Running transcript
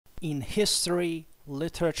in history,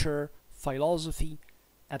 literature, philosophy,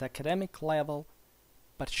 at academic level,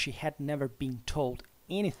 but she had never been told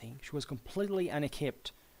anything. She was completely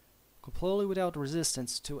unequipped, completely without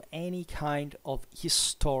resistance to any kind of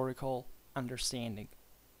historical understanding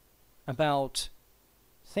about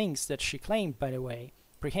things that she claimed, by the way,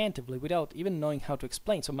 preemptively, without even knowing how to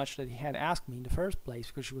explain, so much that he had asked me in the first place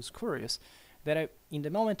because she was curious. That in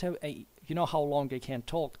the moment you know how long I can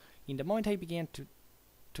talk, in the moment I began to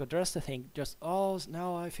address the thing, just, oh,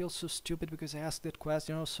 now I feel so stupid because I asked that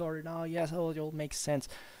question, oh, sorry, no, yes, oh, it all makes sense.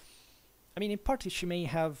 I mean, in part, she may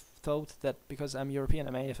have thought that because I'm European,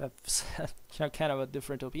 I may have kind of a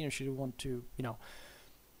different opinion. She didn't want to,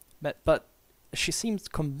 but she seems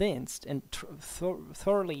convinced and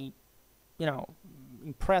thoroughly,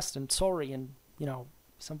 impressed and sorry and,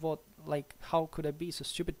 somewhat like, how could I be so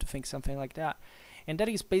stupid to think something like that? And that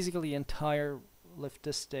is basically the entire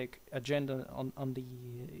leftistic agenda on the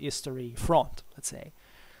history front, let's say.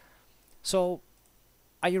 So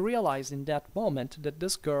I realized in that moment that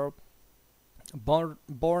this girl,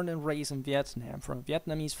 born and raised in Vietnam, from a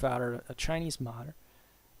Vietnamese father, a Chinese mother,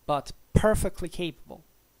 but perfectly capable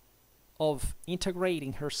of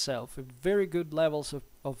integrating herself with very good levels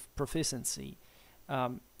of proficiency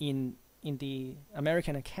in the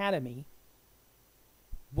American academy,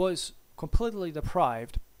 was completely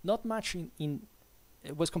deprived, not much it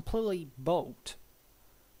was completely bought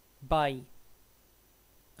by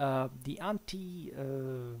the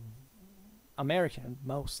anti-American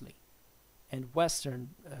mostly and Western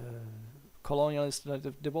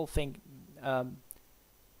colonialist, the whole thing,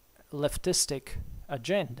 leftistic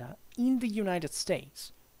agenda in the United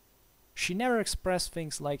States. She never expressed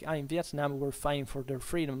things like, in Vietnam we're fighting for their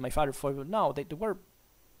freedom, my father fought. No, they were,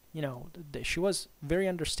 she was very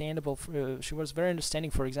understandable. She was very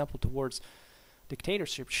understanding, for example, towards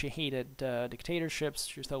dictatorship. She hated dictatorships.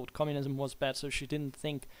 She thought communism was bad, so she didn't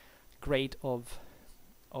think great of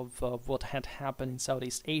what had happened in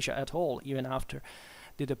Southeast Asia at all, even after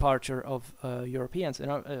the departure of Europeans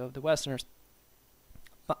and the Westerners.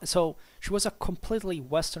 So she was a completely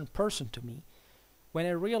Western person to me. When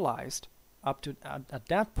I realized up to at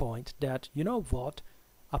that point that, you know what,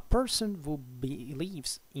 a person who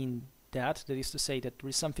believes in that is to say that there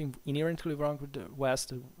is something inherently wrong with the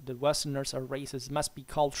West, the Westerners are racist, it must be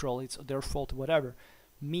cultural, it's their fault, whatever,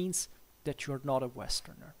 means that you're not a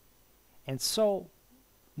Westerner. And so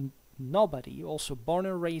nobody, also born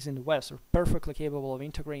and raised in the West or perfectly capable of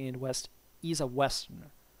integrating in the West, is a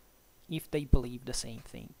Westerner if they believe the same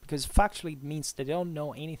thing. Because factually it means they don't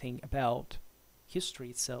know anything about history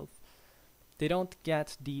itself. They don't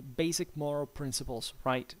get the basic moral principles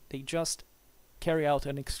right. They just carry out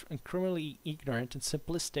an incredibly ignorant and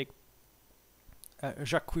simplistic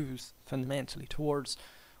j'accuse, fundamentally, towards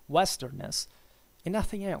Westernness and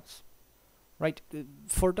nothing else. Right?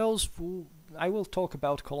 For those who... I will talk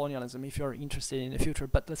about colonialism if you're interested in the future,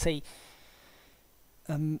 but let's say...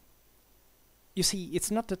 you see,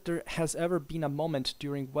 it's not that there has ever been a moment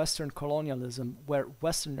during Western colonialism where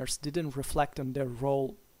Westerners didn't reflect on their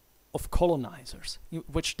role of colonizers,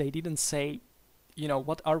 which they didn't say,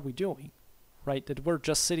 what are we doing? Right? That we're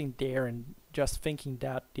just sitting there and just thinking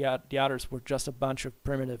that the others were just a bunch of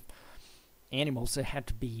primitive animals that had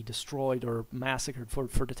to be destroyed or massacred for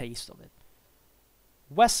the taste of it.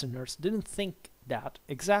 Westerners didn't think that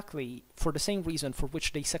exactly for the same reason for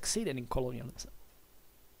which they succeeded in colonialism.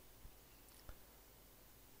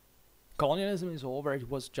 Colonialism is over. It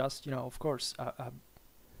was just, of course,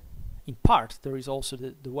 in part, there is also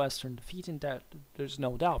the Western defeat in that, there's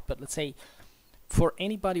no doubt. But let's say, for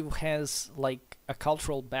anybody who has, like, a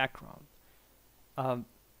cultural background,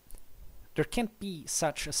 there can't be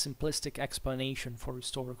such a simplistic explanation for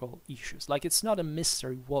historical issues. Like, it's not a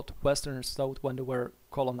mystery what Westerners thought when they were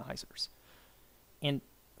colonizers. And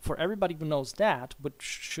for everybody who knows that, which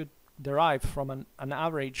should derive from an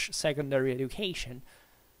average secondary education,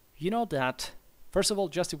 you know that, first of all,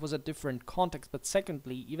 just it was a different context, but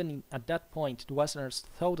secondly, even at that point, the Westerners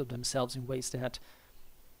thought of themselves in ways that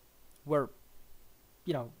were,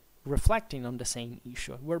 reflecting on the same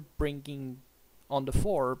issue. We're bringing on the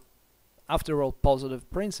fore, after all, positive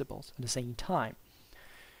principles at the same time.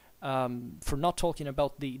 For not talking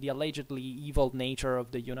about the allegedly evil nature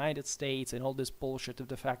of the United States and all this bullshit of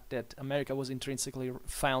the fact that America was intrinsically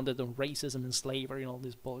founded on racism and slavery and all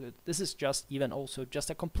this bullshit. This is just even also just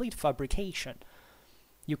a complete fabrication.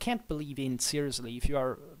 You can't believe in seriously if you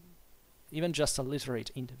are even just a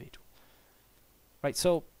literate individual. Right,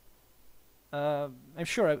 so I'm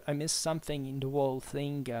sure I missed something in the whole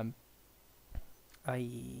thing.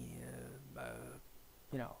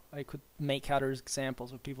 I could make other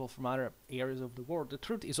examples of people from other areas of the world. The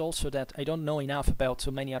truth is also that I don't know enough about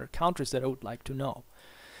so many other countries that I would like to know.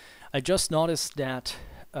 I just noticed that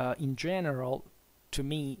in general, to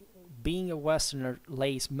me, being a Westerner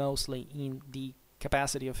lays mostly in the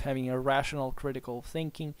capacity of having a rational, critical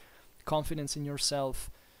thinking, confidence in yourself,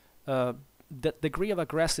 the degree of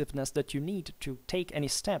aggressiveness that you need to take any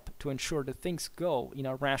step to ensure that things go in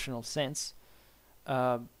a rational sense.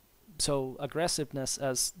 So aggressiveness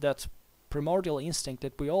as that primordial instinct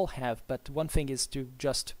that we all have, but one thing is to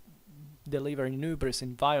just deliver in hubris,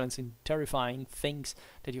 in violence, in terrifying things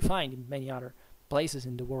that you find in many other places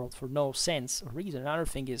in the world for no sense or reason. Another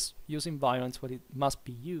thing is using violence when it must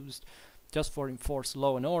be used just for enforced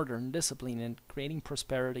law and order and discipline and creating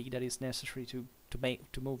prosperity that is necessary to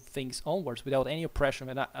move things onwards without any oppression.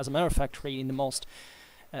 And as a matter of fact, creating the most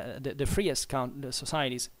the freest the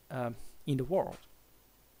societies in the world,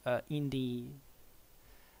 in the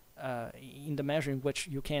measure in which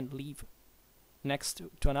you can live next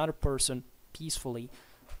to another person peacefully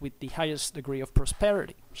with the highest degree of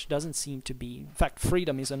prosperity, which doesn't seem to be. In fact,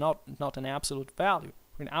 freedom is not an absolute value.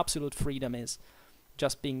 I mean, absolute freedom is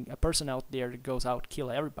just being a person out there that goes out kill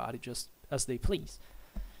everybody just as they please.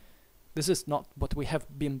 This is not what we have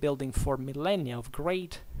been building for millennia of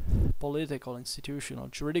great political, institutional,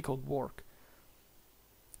 juridical work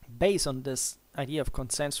based on this idea of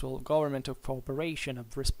consensual government, of cooperation,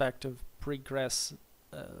 of respect of progress,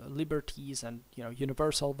 liberties, and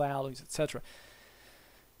universal values, etc.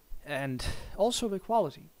 And also of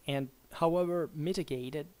equality, and however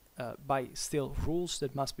mitigated by still rules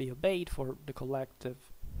that must be obeyed for the collective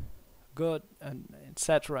good, and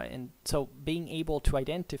etc. And so being able to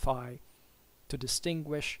identify, to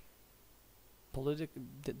distinguish the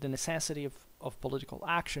necessity of political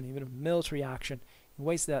action, even of military action, in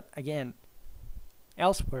ways that, again,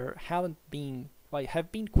 elsewhere have been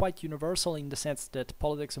quite universal, in the sense that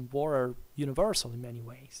politics and war are universal in many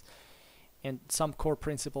ways, and some core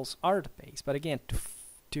principles are the base. But again,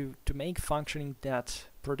 to make functioning that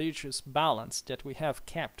prodigious balance that we have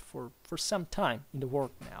kept for some time in the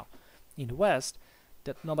world now in the West,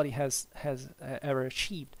 that nobody has ever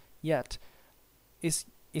achieved yet, is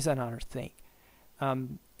another thing.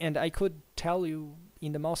 And I could tell you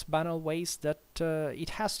in the most banal ways that it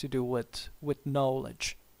has to do with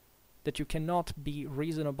knowledge, that you cannot be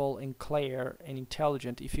reasonable and clear and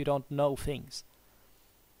intelligent if you don't know things.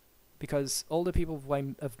 Because all the people who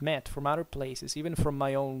I've met from other places, even from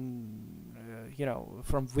my own,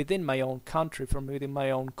 from within my own country, from within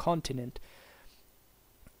my own continent,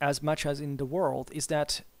 as much as in the world, is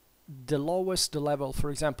that the lowest the level, for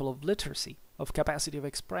example, of literacy, of capacity of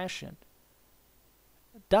expression,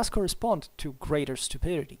 does correspond to greater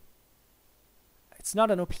stupidity. It's not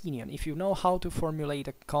an opinion. If you know how to formulate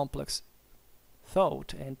a complex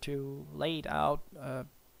thought and to lay it out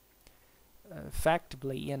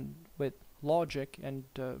factibly and with logic and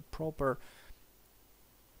proper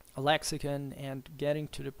lexicon and getting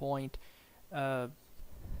to the point,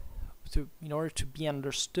 in order to be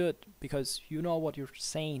understood, because you know what you're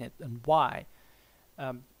saying and why.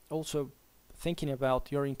 Also, thinking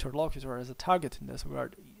about your interlocutor as a target in this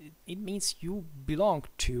regard, it means you belong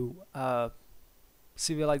to a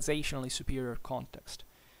civilizationally superior context.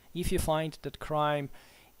 If you find that crime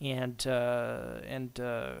and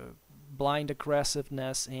blind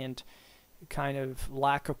aggressiveness and kind of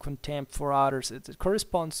lack of contempt for others, it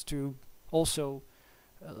corresponds to also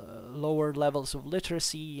lower levels of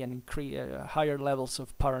literacy and higher levels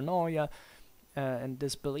of paranoia and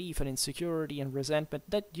disbelief and insecurity and resentment,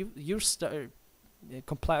 that you start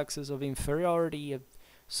complexes of inferiority, of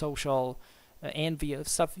social envy, of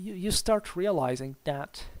stuff. You start realizing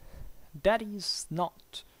that that is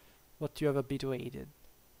not what you have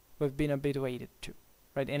we've been habituated to,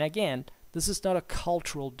 right? And again, this is not a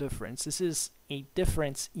cultural difference. This is a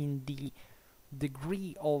difference in the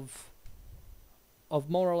degree of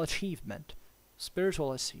moral achievement,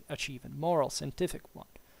 spiritual achievement, moral, scientific one.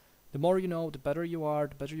 The more you know, the better you are,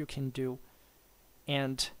 the better you can do,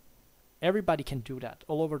 and everybody can do that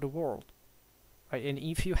all over the world, right? And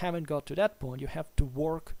if you haven't got to that point, you have to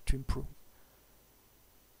work to improve.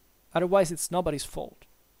 Otherwise, it's nobody's fault,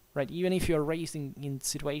 right? Even if you're raised in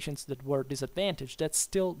situations that were disadvantaged, that's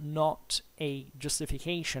still not a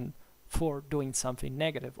justification for doing something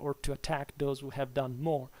negative or to attack those who have done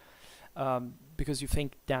more, because you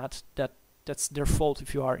think that's their fault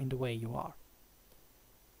if you are in the way you are.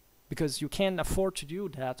 Because you can afford to do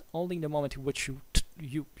that only in the moment in which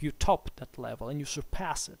you top that level and you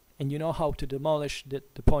surpass it, and you know how to demolish the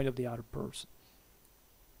point of the other person.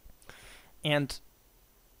 And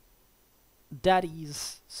that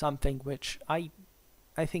is something which I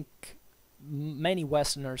I think many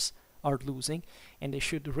Westerners are losing, and they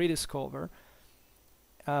should rediscover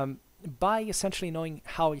by essentially knowing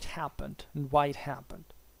how it happened and why it happened.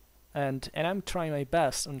 And I'm trying my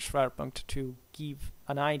best on Schwerpunkt to give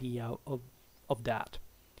an idea of that,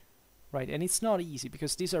 right? And it's not easy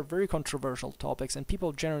because these are very controversial topics, and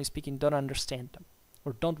people, generally speaking, don't understand them,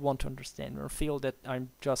 or don't want to understand, or feel that I'm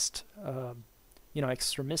just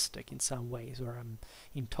extremistic in some ways, or I'm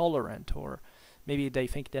intolerant, or maybe they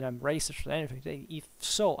think that I'm racist or anything. If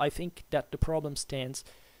so, I think that the problem stands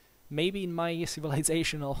maybe in my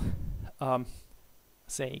civilizational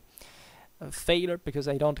say failure, because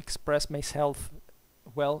I don't express myself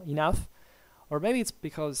well enough, or maybe it's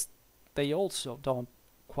because they also don't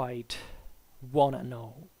quite wanna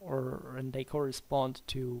know, and they correspond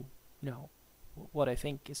to what I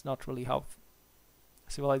think is not really how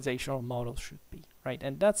civilizational models should be, right?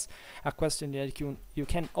 And that's a question that you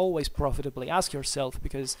can always profitably ask yourself,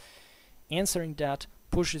 because answering that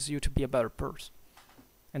pushes you to be a better person,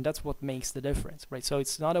 and that's what makes the difference, right? So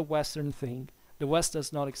it's not a Western thing. The West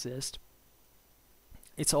does not exist.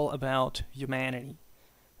 It's all about humanity,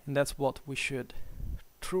 and that's what we should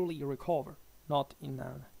truly recover, not in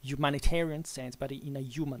a humanitarian sense, but in a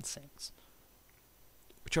human sense,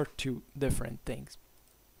 which are two different things.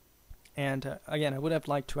 And again, I would have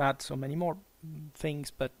liked to add so many more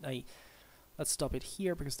things, but let's stop it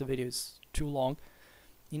here because the video is too long.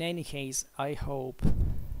 In any case, I hope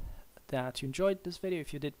that you enjoyed this video.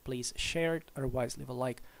 If you did, please share it, otherwise leave a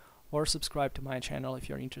like or subscribe to my channel if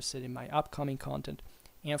you're interested in my upcoming content.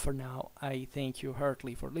 And for now, I thank you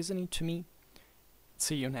heartily for listening to me.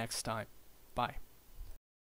 See you next time. Bye.